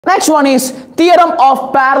Next one is theorem of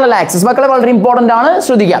parallel axis. മക്കളെ വളരെ important ആണ്,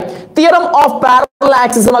 ശ്രദ്ധിക്കുക. Theorem of parallel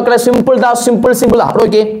axis മക്കളെ simple.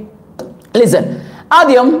 Okay, listen.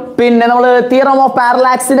 ആദ്യം പിന്നെ നമ്മൾ തിയറം ഓഫ് പാരലൽ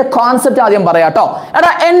ആക്സിന്റെ കോൺസെപ്റ്റ് ആദ്യം പറയാം കേട്ടോ.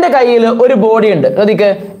 എടാ എൻ്റെ കയ്യിൽ ഒരു ബോഡി ഉണ്ട്, ശ്രദ്ധിക്ക്,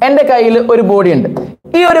 എൻ്റെ കയ്യിൽ ഒരു ബോഡി ഉണ്ട്.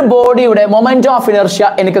 ഈ ഒരു ബോഡിയുടെ മൊമെന്റ് ഓഫ് ഇനർഷ്യ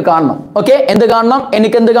എനിക്ക് കാണണം. ഓക്കെ, എന്ത് കാണണം?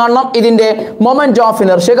 എനിക്ക് എന്ത് കാണണം? ഇതിന്റെ മൊമെന്റ് ഓഫ്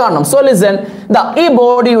ഇനർഷ്യ കാണണം. സോ ലിസൺ, ദാ ഈ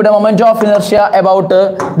ബോഡിയുടെ moment of inertia about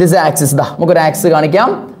this axis. ദാ നമുക്കൊരു ആക്സിസ് കാണിക്കാം.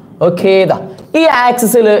 ഓക്കെ, ദാ ഈ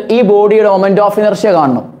ആക്സിസിൽ ഈ ബോഡിയുടെ മൊമെന്റ് ഓഫ് ഇനർഷ്യ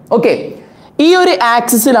കാണണം. ഓക്കെ, ഈ ഒരു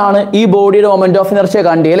ആക്സിസിലാണ് ഈ ബോഡിയുടെ മൊമെന്റ് ഓഫ് ഇനർഷ്യ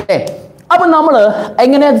കണ്ടേ അല്ലേ? അപ്പൊ നമ്മൾ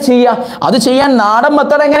എങ്ങനെയാ ചെയ്യുക? അത് ചെയ്യാൻ നാടൻ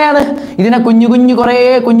മെത്തേഡ് എങ്ങനെയാണ്? ഇതിനെ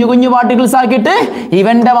കുഞ്ഞു പാർട്ടിക്കിൾസ് ആക്കിയിട്ട്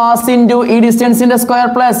ഇവന്റെ മാസ് ഇൻറ്റു ഈ ഡിസ്റ്റൻസിന്റെ സ്ക്വയർ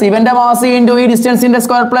പ്ലസ് ഇവന്റെ മാസ് ഇൻറ്റു ഈ ഡിസ്റ്റൻസിന്റെ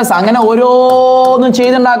സ്ക്വയർ പ്ലസ് അങ്ങനെ ഓരോന്നും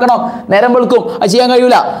ചെയ്തുണ്ടാക്കണം. നേരം വെളുക്കും, അത് ചെയ്യാൻ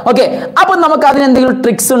കഴിയൂല. ഓക്കെ, അപ്പൊ നമുക്ക് അതിന് എന്തെങ്കിലും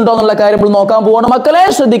ട്രിക്സ് ഉണ്ടോ എന്നുള്ള കാര്യം നോക്കാൻ പോകണം. മക്കളെ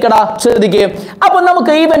ശ്രദ്ധിക്കുക. അപ്പൊ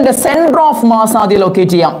നമുക്ക് ഇവന്റെ സെന്റർ ഓഫ് മാസ് ആദ്യം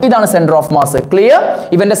ലൊക്കേറ്റ് ചെയ്യാം. ഇതാണ് സെന്റർ ഓഫ് മാസ്. ക്ലിയർ?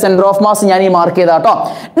 ഇവന്റെ സെന്റർ ഓഫ് മാസ് ഞാൻ ഈ മാർക്ക് ചെയ്താട്ടോ.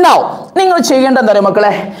 നൗ നിങ്ങൾ ചെയ്യേണ്ടത് എന്താ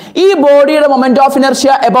മക്കളെ? ഈ ബോഡിയുടെ moment of inertia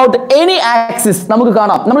about any axis നമുക്ക്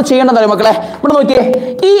കാണാം. നമ്മൾ ചെയ്യേണ്ടത് മക്കളെ, ഇവിടെ നോക്കിയേ,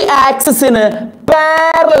 ഈ ആക്സിസിന്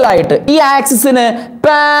പാരലൽ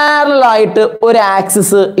ആയിട്ട് ഒരു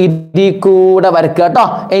ആക്സിസ് ഇതിൽ കൂടെ വരയ്ക്കുക കേട്ടോ.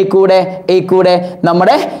 ഈ കൂടെ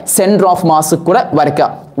നമ്മുടെ സെന്റർ ഓഫ് മാസ് കൂടെ വരയ്ക്കുക.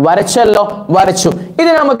 വരച്ചു.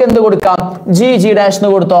 ഇതിന് നമുക്ക് എന്ത് കൊടുക്കാം? ജി ഡാഷ്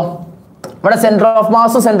എന്ന് കൊടുത്തോ. ഇവിടെ centre of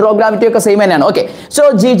മാസും centre of gravity ഒക്കെ സെയിം തന്നെയാണ്. ഓക്കെ, സോ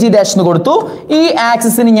ജി ഡാഷ് എന്ന് കൊടുത്തു. ഈ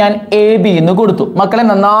ആക്സിസിന് ഞാൻ AB എന്ന് കൊടുത്തു. മക്കളെ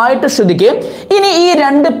നന്നായിട്ട് ശ്രദ്ധിക്കുക. ഇനി ഈ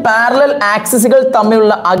രണ്ട് പാരലൽ ആക്സിസുകൾ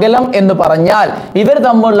തമ്മിലുള്ള അകലം എന്ന് പറഞ്ഞാൽ ഇവർ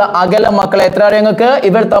തമ്മിലുള്ള അകലം മക്കളെ എത്രയാണ്? ഞങ്ങൾക്ക്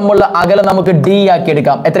ഇവർ തമ്മിലുള്ള അകലം നമുക്ക് D ആക്കി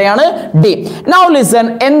എടുക്കാം. എത്രയാണ്? D. നൗ ലിസൺ,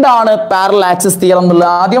 എന്താണ് പാരലൽ ആക്സിസ് തിയറം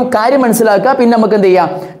എന്നുള്ളത് ആദ്യം കാര്യം മനസ്സിലാക്കുക, പിന്നെ നമുക്ക് എന്ത് ചെയ്യാം,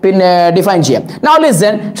 പിന്നെ ഡിഫൈൻ ചെയ്യാം. നൗ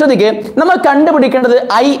ലിസൺ, ശ്രദ്ധിക്കുക, നമ്മൾ കണ്ടുപിടിക്കേണ്ടത്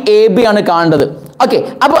IAB ആണ് കാണേണ്ടത്. ഓക്കെ,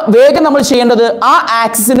 അപ്പൊ വേഗം നമ്മൾ ചെയ്യേണ്ടത് ആ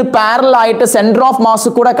ആക്സിസിന് പാരലൽ ആയിട്ട് സെന്റർ ഓഫ് മാസ്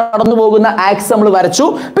കൂടെ കടന്നു പോകുന്ന ആക്സിസ് നമ്മൾ വരച്ചു.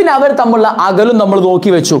 പിന്നെ അവർ തമ്മിലുള്ള അകലും നമ്മൾ നോക്കി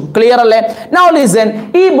വെച്ചു. ക്ലിയർ അല്ലേ? നൗ ലിസൺ,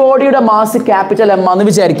 ഈ ബോഡിയുടെ മാസ് ക്യാപിറ്റൽ M ആണെന്ന്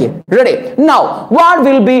വിചാരിക്കുക. Ready? Now what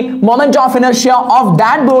will be moment of inertia of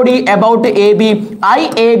that body about AB?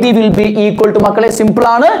 IAB will be equal to, മക്കളെ സിമ്പിൾ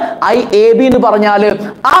ആണ്, IAB എന്ന് പറഞ്ഞാൽ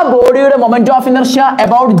ആ ബോഡിയുടെ moment of inertia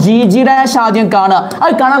about G dash ആദ്യം കാണുക.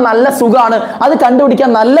 അത് കാണാൻ നല്ല സുഖമാണ്, അത് കണ്ടുപിടിക്കാൻ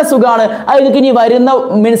നല്ല സുഖമാണ്. അത് ഇനി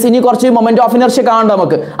മീൻസ് ഇനി കുറച്ച് മൊമെന്റ് ഓഫ് ഇനർഷ്യ കാണണ്ട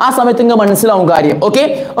നമുക്ക്, ആ സമയത്ത് ഇങ്ങനെ മനസ്സിലാവും കാര്യം. ഓക്കെ,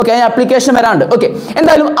 അതിന് ആപ്ലിക്കേഷൻ വരാണ്ട്. ഓക്കെ,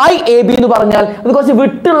 എന്തായാലും IAB എന്ന് പറഞ്ഞാൽ അത് കുറച്ച്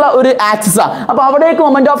വിട്ടുള്ള ഒരു ആക്സിസാ. അപ്പൊ അവിടേക്ക്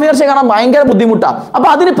മൊമെന്റ് ഓഫ് ഇനർഷ്യ കാണാൻ ഭയങ്കര ബുദ്ധിമുട്ടാണ്. അപ്പൊ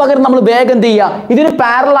അതിന് പകരം നമ്മൾ വേഗം എന്ത് ചെയ്യുക, ഇതിന്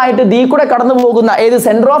പാരലൽ ആയിട്ട് ദീ കൂടെ കടന്നു പോകുന്ന ഏത്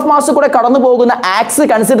സെന്റർ ഓഫ് മാസ് കൂടെ കടന്നു പോകുന്ന ആക്സ്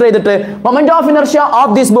കൺസിഡർ ചെയ്തിട്ട് moment of inertia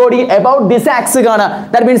of this body about this ax കാണുക.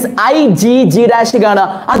 ദാറ്റ് മീൻസ് IG ഡാഷ്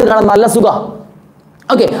കാണുക. അത് കാണാൻ നല്ല സുഖം.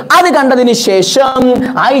 ഓക്കെ, അത് കണ്ടതിന് ശേഷം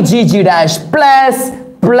IG dash plus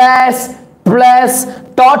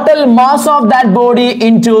total mass of that body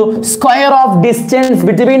into square of distance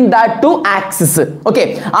between that two axes. Okay,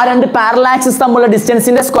 ആ രണ്ട് പാരലൽ ആക്സിസ് തമ്മിലുള്ള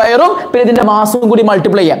ഡിസ്റ്റൻസിന്റെ സ്ക്വയറും പിന്നെ ഇതിന്റെ മാസും കൂടി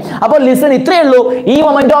മൾട്ടിപ്ലൈ ചെയ്യാം. അപ്പോൾ ലിസൺ, ഇത്രയേ ഉള്ളൂ. ഈ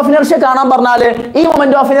മൊമെന്റ് ഓഫ് ഇനർഷ്യ കാണാൻ പറഞ്ഞാൽ ഈ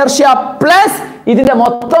മൊമെന്റ് ഓഫ് ഇനർഷ്യ പ്ലസ് ഇതിന്റെ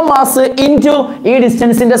മൊത്തം മാസ് ഇൻറ്റു ഈ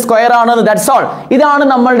ഡിസ്റ്റൻസിന്റെ സ്ക്വയർ ആണ്. That's all. ഇതാണ്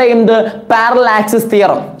നമ്മളുടെ എന്ത് പാരലൽ ആക്സിസ്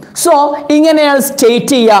തിയറം. So ഇങ്ങനെയാണ്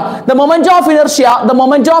സ്റ്റേറ്റ് ചെയ്യുക, the moment of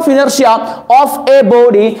inertia of a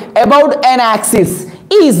body about an axis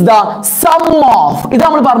is the sum of, ഇത്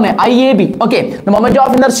നമ്മൾ പറഞ്ഞേ IAB. Okay, the moment of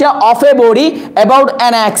inertia of a body about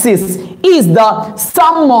an axis is the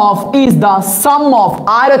sum of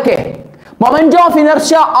ആരൊക്കെ? Moment of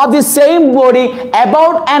inertia of the same body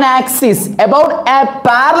about an axis, about a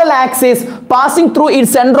parallel axis passing through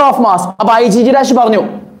its center of mass. അപ്പോൾ IG dash പറഞ്ഞു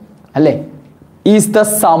അല്ലേ, is the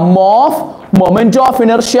sum of moment of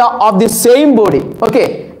inertia of the same body, okay,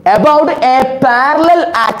 about a parallel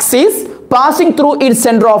axis passing through its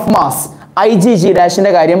center of mass. IG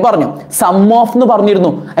ഡാഷിന്റെ കാര്യം പറഞ്ഞു, some of എന്ന്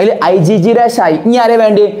പറഞ്ഞിരുന്നു, അതിൽ IG dash ആയി. ഇനി ആരെ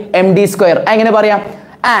വേണ്ടി? MD². എങ്ങനെ പറയാം?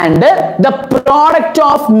 and the product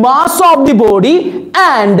of mass of the body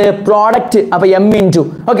and product അപ്പൊ M into,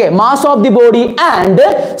 okay, mass of the body and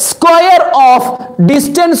square of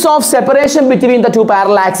distance of separation between the two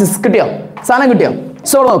parallel axes. കിട്ടിയോ? സാധനം കിട്ടിയോ?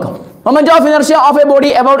 സോ നോക്കാം. Moment of inertia of a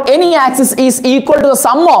body about any axis is equal to the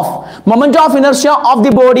sum of moment of inertia of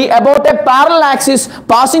the body about a parallel axis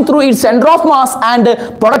passing through its center of mass and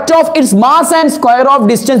product of its mass and square of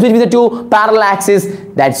distance between the two parallel axes.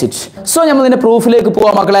 That's it. So നമ്മൾ ഇതിന്റെ പ്രൂഫിലേക്ക്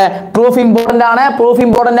പോവാം മക്കളെ. Proof important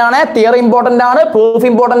ആണ്, theory important ആണ്, proof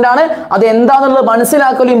important ആണ്. അത് എന്താണെന്നുള്ളത്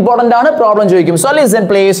മനസ്സിലാക്കലും important ആണ്. പ്രോബ്ലം ചോദിക്കും. So listen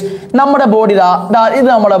please. നമ്മുടെ ബോഡി ഇത്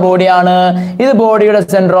നമ്മുടെ ബോഡിയാണ്, ഇത് ബോഡിയുടെ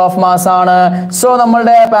സെന്റർ ഓഫ് മാസ് ആണ്. സോ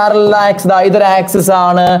നമ്മുടെ പാരലൽ പാരലൽ ആക്സിസ് ഇതൊരു ആക്സിസ്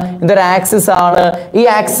ആണ്, ഇതൊരു ആക്സിസ് ആണ്. ഈ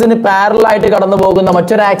ആക്സിന് പാരലൽ ആയിട്ട് കടന്നു പോകുന്ന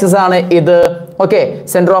മറ്റൊരു ആക്സിസ് ആണ് ഇത്. ഓക്കെ,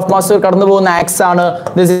 സെന്റർ ഓഫ് മാസ് കടന്നു പോകുന്ന ആക്സിസ് ആണ്.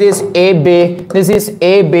 This is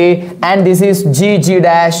A B and this is G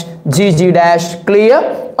dash. Clear?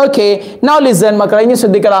 Okay, now listen മക്കളെ, ഇനി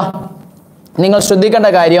ശ്രദ്ധിക്കടാ. നിങ്ങൾ ശ്രദ്ധിക്കേണ്ട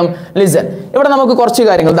കാര്യം, ലിസൺ, ഇവിടെ നമുക്ക് കുറച്ച്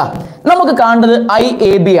കാര്യങ്ങൾ നമുക്ക് കാണേണ്ടത്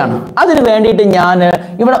IAB ആണ്. അതിന് വേണ്ടിയിട്ട് ഞാൻ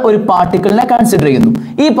ഇവിടെ ഒരു പാർട്ടിക്കിളിനെ കൺസിഡർ ചെയ്യുന്നു.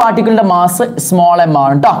 ഈ പാർട്ടിക്കിളിന്റെ മാസ് സ്മോൾ m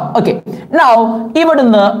ആണ് കേട്ടോ. ഓക്കെ, നൗ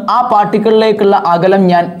ഇവിടുന്ന് ആ പാർട്ടിക്കിളിലേക്കുള്ള അകലം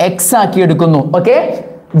ഞാൻ x ആക്കി എടുക്കുന്നു. ഓക്കെ,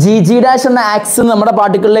 ജി ഡാഷ് എന്ന ആക്സിസ് നമ്മുടെ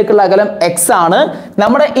പാർട്ടിക്കിളിലേക്കുള്ള അകലം x ആണ്.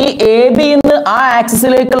 നമ്മുടെ ഈ AB ന്ന് ആ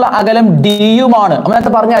ആക്സിസിലേക്കുള്ള അകലം d യുമാണ്.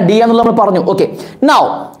 നമ്മളെ പറഞ്ഞ d എന്നുള്ളത് നമ്മൾ പറഞ്ഞു. Okay, now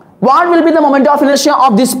what will be the moment of inertia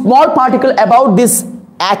of this small particle about this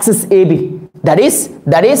axis AB? That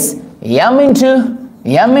is m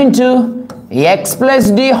into x plus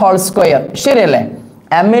d whole square. ശരിയല്ലേ?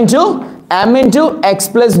 m into x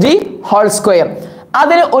plus d whole square.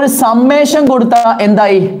 അതിന് ഒരു summation കൊടുത്താൽ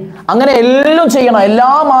എന്തായി? അങ്ങനെ എല്ലാം ചെയ്യണം,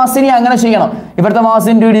 എല്ലാ മാസിനെയും അങ്ങനെ ചെയ്യണം. ഇവിടുത്തെ മാസ്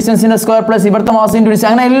ഇൻറ്റു ഡിസ്റ്റൻസിന്റെ സ്ക്വയർ പ്ലസ് ഇവിടുത്തെ മാസ് ഇൻറ്റു ഡിസ്റ്റൻസ്,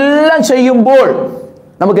 അങ്ങനെ എല്ലാം ചെയ്യുമ്പോൾ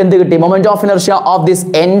നമുക്ക് എന്ത് കിട്ടി? Moment of inertia of this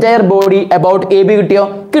entire body about AB കിട്ടിയോ?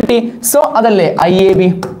 കിട്ടി. സോ അതല്ലേ IAB.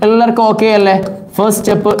 എല്ലാവർക്കും ഓക്കെ അല്ലേ? ഫസ്റ്റ്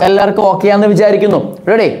സ്റ്റെപ്പ് എല്ലാവർക്കും ഓക്കെ ആണെന്ന് വിചാരിക്കുന്നു.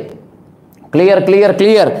 Ready?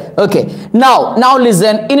 Clear. Okay, now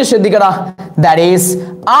listen, ഇനി ശ്രദ്ധിക്കടാ. That is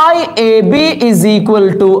IAB is equal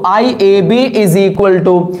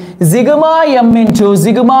to sigma m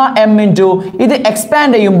into ഇത്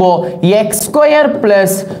എക്സ്പാൻഡ് ചെയ്യുമ്പോൾ x²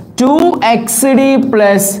 plus 2xd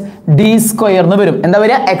plus d square എന്ന് വരും. എന്താ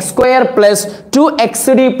വരിക? x² plus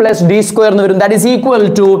 2xd plus d square എന്ന് വരും. That is equal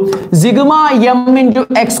to sigma m into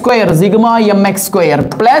x² sigma mx²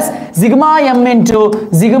 plus sigma m into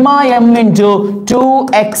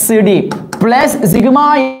 2xd plus sigma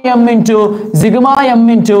m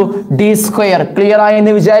into d square. Clear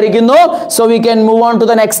ആയെന്ന് വിചാരിക്കുന്നു. So we can move on to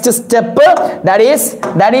the next step. That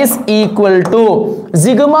is equal to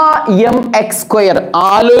sigma mx².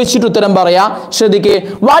 ആലോചിച്ചിട്ട് ഉത്തരം പറയാ. ശ്രദ്ധിക്കേ,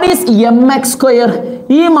 what is mx²?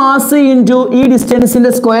 ഈ mass into ഈ ഡിസ്റ്റൻസിന്റെ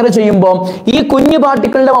square ചെയ്യുമ്പോൾ ഈ കുഞ്ഞു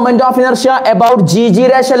പാർട്ടിക്കിളിന്റെ moment of inertia about G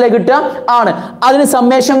dash അല്ലേ കിട്ടുക? ആണ്. അതിന്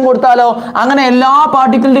സമ്മേഷൻ കൊടുത്താലോ? അങ്ങനെ എല്ലാ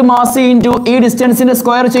പാർട്ടിക്കിളിന്റെ മാസ് ഇൻറ്റു ഈ ഡിസ്റ്റൻസിന്റെ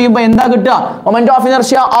സ്ക്വയർ ചെയ്യുമ്പോൾ എന്താ കിട്ടുക? Moment of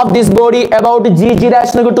inertia of this body about G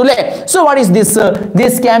dash എന്ന് കിട്ടൂലേ? So what is this?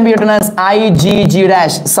 This can be written as IG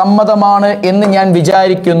dash. സമ്മതമാണ് എന്ന് ഞാൻ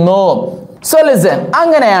വിചാരിക്കുന്നു. സോ ലിസൺ,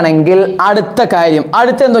 അങ്ങനെയാണെങ്കിൽ അടുത്ത കാര്യം,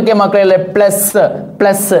 അടുത്ത എന്തൊക്കെയാ മക്കളെ?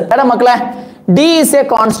 പ്ലസ്. എടാ മക്കളെ, d is a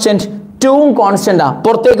constant, 2 constant ആ,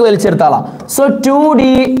 പുറത്തേക്ക് വലിച്ചെടുത്താളാ. സോ 2d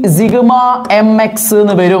sigma mx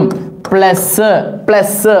എന്ന് വരും.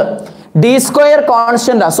 Plus d square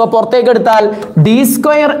constant. So പുറത്തേക്ക് എടുത്താൽ d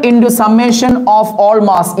square into summation of all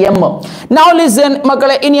mass m. Now listen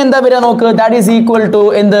മക്കളെ, ഇനി എന്താ വരിക നോക്ക്? That is equal to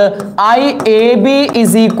എന്ത്? IAB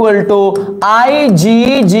is equal to IG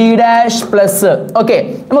dash plus. Okay,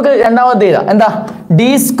 നമുക്ക് രണ്ടാമത്തെ എന്താ?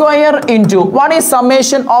 d square into what is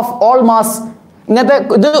summation of all mass? ഇങ്ങനത്തെ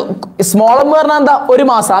ഇത് സ്മോൾ എന്ന് പറഞ്ഞാൽ എന്താ? ഒരു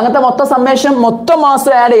മാസം. അങ്ങനത്തെ മൊത്തം സമ്മേഷൻ, മൊത്തം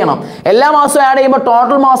മാസം ആഡ് ചെയ്യണം. എല്ലാ മാസവും ആഡ് ചെയ്യുമ്പോൾ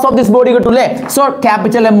total mass of this body കിട്ടൂലേ? സോ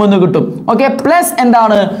ക്യാപിറ്റൽ M എന്ന് കിട്ടും. ഓക്കെ, പ്ലസ്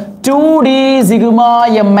എന്താണ്? 2d sigma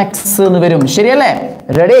mx എന്ന് വരും. ശരിയല്ലേ?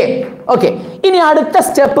 റെഡി? ഓക്കെ, ഇനി അടുത്ത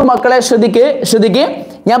സ്റ്റെപ്പ് മക്കളെ ശ്രദ്ധിക്ക്,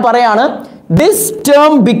 ഞാൻ പറയാണ്. This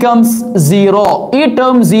term becomes 0. ഈ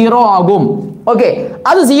ടേം 0 ആകും. ഓക്കെ,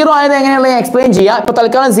 അത് 0 ആയത് എങ്ങനെയുള്ള എക്സ്പ്ലെയിൻ ചെയ്യാം. ഇപ്പൊ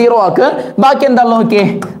തൽക്കാലം 0 ആക്ക്. ബാക്കി എന്താണെന്ന് നോക്കിയേ?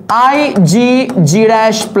 IG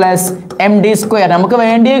dash plus MD². നമുക്ക്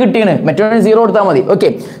വേണ്ടിയേ കിട്ടിയാണ്, മറ്റൊരു 0 കൊടുത്താൽ മതി. Okay,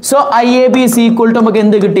 so IAB is equal to നമുക്ക്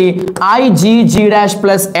എന്ത് കിട്ടി? IG dash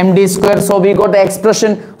plus MD². So we got the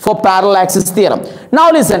expression for parallel axis theorem. Now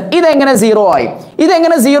listen, ഇതെങ്ങനെ 0 ആയി?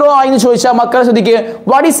 ഇതെങ്ങനെ 0 ആയി എന്ന് ചോദിച്ചാൽ മക്കളെ ശ്രദ്ധിക്കുക.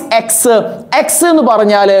 വാട്ട് ഈസ് x എന്ന്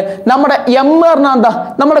പറഞ്ഞാൽ നമ്മുടെ m പറഞ്ഞാൽ എന്താ?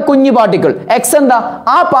 നമ്മുടെ കുഞ്ഞു പാർട്ടിക്കിൾ. x എന്താ?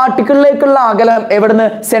 ആ പാർട്ടിക്കിളിലേക്കുള്ള അകലം എവിടുന്ന്?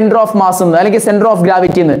 സെന്റർ ഓഫ് മാസ് എന്ന്, അല്ലെങ്കിൽ സെന്റർ ഓഫ്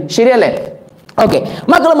ഗ്രാവിറ്റി എന്ന്. ശരിയല്ലേ? ഓക്കെ,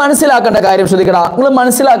 മക്കൾ മനസ്സിലാക്കേണ്ട കാര്യം ശ്രദ്ധിക്കടാ. നിങ്ങൾ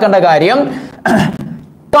മനസ്സിലാക്കേണ്ട കാര്യം,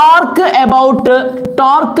 torque about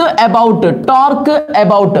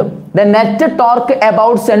the net torque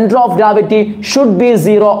about center of gravity should be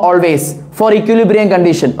 0 always for equilibrium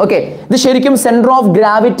condition. Okay, ഇത് ശരിക്കും സെന്റർ ഓഫ്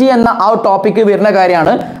ഗ്രാവിറ്റി എന്ന ആ ടോപ്പിക്ക് വരുന്ന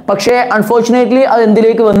കാര്യമാണ്. പക്ഷേ അൺഫോർച്ചുനേറ്റ്ലി അത്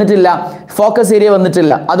എന്തിലേക്ക് വന്നിട്ടില്ല? ഫോക്കസ് ഏരിയ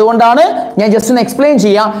വന്നിട്ടില്ല. അതുകൊണ്ടാണ് ഞാൻ ജസ്റ്റ് ഒന്ന് എക്സ്പ്ലെയിൻ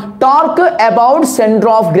ചെയ്യാം. Torque about centre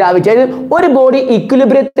of gravity, അതായത് ഒരു body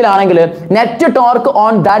ഇക്വിലിബ്രിയത്തിലാണെങ്കിൽ net torque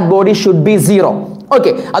on that body should be 0.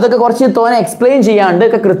 Okay, അതൊക്കെ കുറച്ച് തോന്നെ എക്സ്പ്ലെയിൻ ചെയ്യാണ്ട്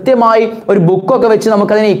ഒക്കെ കൃത്യമായി ഒരു ബുക്കൊക്കെ വെച്ച്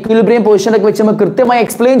നമുക്ക് അതിനെ ഇക്വിലിബ്രിയം പൊസിഷനൊക്കെ വെച്ച് നമുക്ക് കൃത്യമായി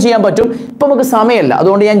എക്സ്പ്ലെയിൻ ചെയ്യാൻ പറ്റും. ഇപ്പൊ നമുക്ക് സമയമില്ല,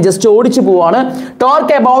 അതുകൊണ്ട് ഞാൻ ജസ്റ്റ് ഓടിച്ചു പോവാണ്.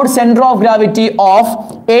 Torque about centre of gravity of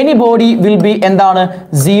any body will be എന്താണ്?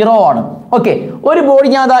 0 ആണ്. ഓക്കെ ഒരു ബോഡി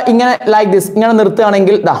ഞാൻ അതാ ഇങ്ങനെ ലൈക്ക് ദിസ് ഇങ്ങനെ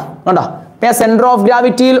നിർത്തുകയാണെങ്കിൽ ഇതാ കണ്ടോ ഞാൻ സെന്റർ ഓഫ്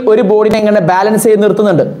ഗ്രാവിറ്റിയിൽ ഒരു ബോഡിനെ ഇങ്ങനെ ബാലൻസ് ചെയ്ത്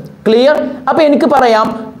നിർത്തുന്നുണ്ട് ക്ലിയർ അപ്പൊ എനിക്ക് പറയാം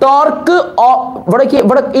ടോർക്ക്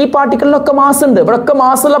ഇവിടെ ഈ പാർട്ടിക്കിളിനൊക്കെ മാസ് ഉണ്ട് ഇവിടെയൊക്കെ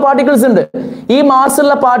മാസുള്ള പാർട്ടിക്കിൾസ് ഉണ്ട് ഈ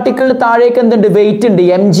മാസുള്ള പാർട്ടിക്കിളിന് താഴേക്ക് എന്തുണ്ട് വെയിറ്റ് ഉണ്ട്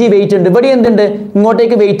mg വെയിറ്റ് ഉണ്ട് ഇവിടെ എന്തുണ്ട്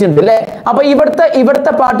ഇങ്ങോട്ടേക്ക് വെയിറ്റ് ഉണ്ട് അല്ലെ അപ്പൊ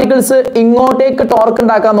ഇവിടുത്തെ പാർട്ടിക്കിൾസ് ഇങ്ങോട്ടേക്ക് ടോർക്ക്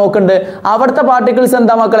ഉണ്ടാക്കാൻ നോക്കുന്നുണ്ട് അവിടുത്തെ പാർട്ടിക്കിൾസ്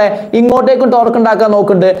എന്താ മക്കളെ ഇങ്ങോട്ടേക്കും ടോർക്ക് ഉണ്ടാക്കാൻ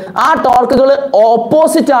നോക്കുന്നുണ്ട് ആ ടോർക്കുകൾ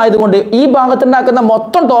ഓപ്പോസിറ്റ് ആയതുകൊണ്ട് ഈ ഭാഗത്തുണ്ടാക്കുന്ന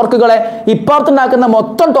മൊത്തം ടോർക്കുകളെ ഇപ്പുറത്തുണ്ടാക്കുന്ന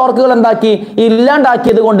മൊത്തം ടോർക്കുകൾ എന്താക്കി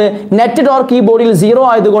ഇല്ലാണ്ടാക്കിയത് കൊണ്ട് നെറ്റ് ടോർക്ക് ഈ ബോഡിയിൽ 0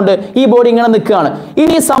 ആയതുകൊണ്ട് ഈ ബോഡി ഇങ്ങനെ നിൽക്കുകയാണ്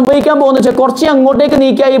ഇനി സംഭവിക്കാൻ പോകുന്ന വെച്ചാൽ കുറച്ച് അങ്ങോട്ടേക്ക്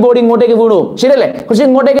നീക്കിയാൽ ഈ ബോഡി ഇങ്ങോട്ടേക്ക് വീണു ശരിയല്ലേ കുറച്ച്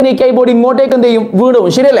ഇങ്ങോട്ടേക്ക് നീക്കിയാൽ ഈ ബോഡി ഇങ്ങോട്ടേക്ക് എന്ത് ചെയ്യും വീണു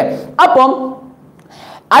ശരിയല്ലേ അപ്പം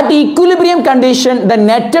at equilibrium condition the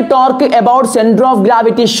net torque about center of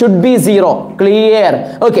gravity should be 0 clear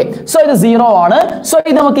okay so ഇത് 0 ആണ് so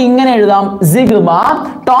ഇത് നമുക്ക് ഇങ്ങനെ എഴുതാം സിഗ്മ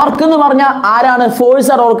ടോർക്ക് എന്ന് പറഞ്ഞാൽ ആരാണ്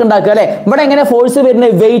ഫോഴ്സ് ടോർക്ക് ഉണ്ടാക്കുക അല്ലേ ഇവിടെ എങ്ങനെ ഫോഴ്സ്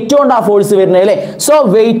വരുന്നത് വെയിറ്റ് കൊണ്ട് ആ ഫോഴ്സ് വരുന്നത് അല്ലേ so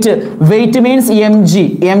weight means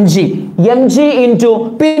mg into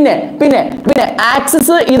പിന്നെ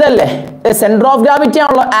ആക്സിസ് ഇതല്ലേ സെന്റർ ഓഫ് ഗ്രാവിറ്റി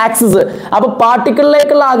ആണല്ലോ ആക്സിസ് അപ്പൊ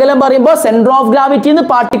പാർട്ടിക്കിളിലേക്കുള്ള അകലം പറയുമ്പോൾ സെന്റർ ഓഫ് ഗ്രാവിറ്റിന്ന്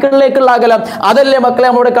പാർട്ടിക്കിളിലേക്കുള്ള അകലം അതല്ലേ മക്കളെ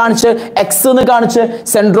നമ്മളിവിടെ കാണിച്ച് എക്സ് എന്ന് കാണിച്ച്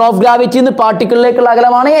centre of ഗ്രാവിറ്റിന്ന് പാർട്ടിക്കിളിലേക്കുള്ള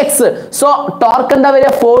അകലമാണ് X so torque എന്താ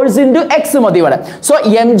വരിക ഫോഴ്സ് ഇൻറ്റു എക്സ് മതി ഇവിടെ സോ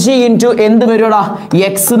mg ഇൻറ്റു എന്ത് വരുവാ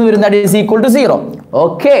എക്സ് എന്ന് വരും that is equal to 0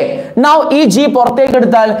 okay now ഈ g പുറത്തേക്ക്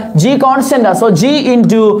എടുത്താൽ g കോൺസ്റ്റന്റ് ആ so g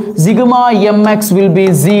into sigma mx will be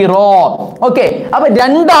 0 okay അപ്പോൾ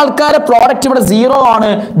രണ്ട് ആൾക്കാരെ പ്രോഡക്റ്റ് ഇവിടെ 0 ആണ്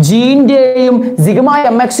g ന്റെയും sigma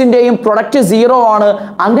mx ന്റെയും പ്രോഡക്റ്റ് 0 ആണ്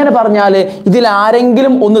അങ്ങനെ പറഞ്ഞാൽ ഇതിൽ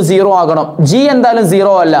ആരെങ്കിലും ഒന്ന് 0 ആകണം g എന്തായാലും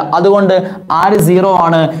 0 അല്ല അതുകൊണ്ട് ആര് 0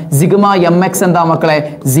 ആണ് sigma mx എന്താ മക്കളെ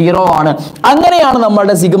 0 ആണ് അങ്ങനെയാണ്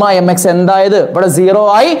നമ്മുടെ sigma mx എന്തായത് ഇവിടെ 0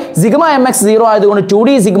 ആയി sigma mx 0 ആയതുകൊണ്ട്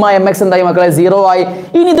 2d sigma mx എന്തായി മക്കളെ 0 ആയി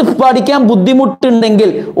ഇനി ഇത് പഠിക്കാൻ ബുദ്ധിമുട്ടുണ്ടെങ്കിൽ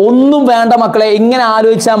ഒന്നും വേണ്ട മക്കളെ ഇങ്ങനെ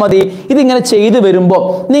ആലോചിച്ചാൽ മതി ഇതിങ്ങനെ ചെയ്തു വരുമ്പോൾ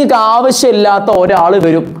നിങ്ങൾക്ക് ആവശ്യമില്ലാത്ത ഒരാൾ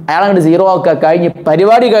വരും അയാൾ അങ്ങോട്ട് 0 ആക്കുക കഴിഞ്ഞ്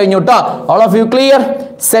പരിപാടി കഴിഞ്ഞു കേട്ടോ all of you clear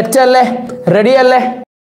set അല്ലേ റെഡി അല്ലേ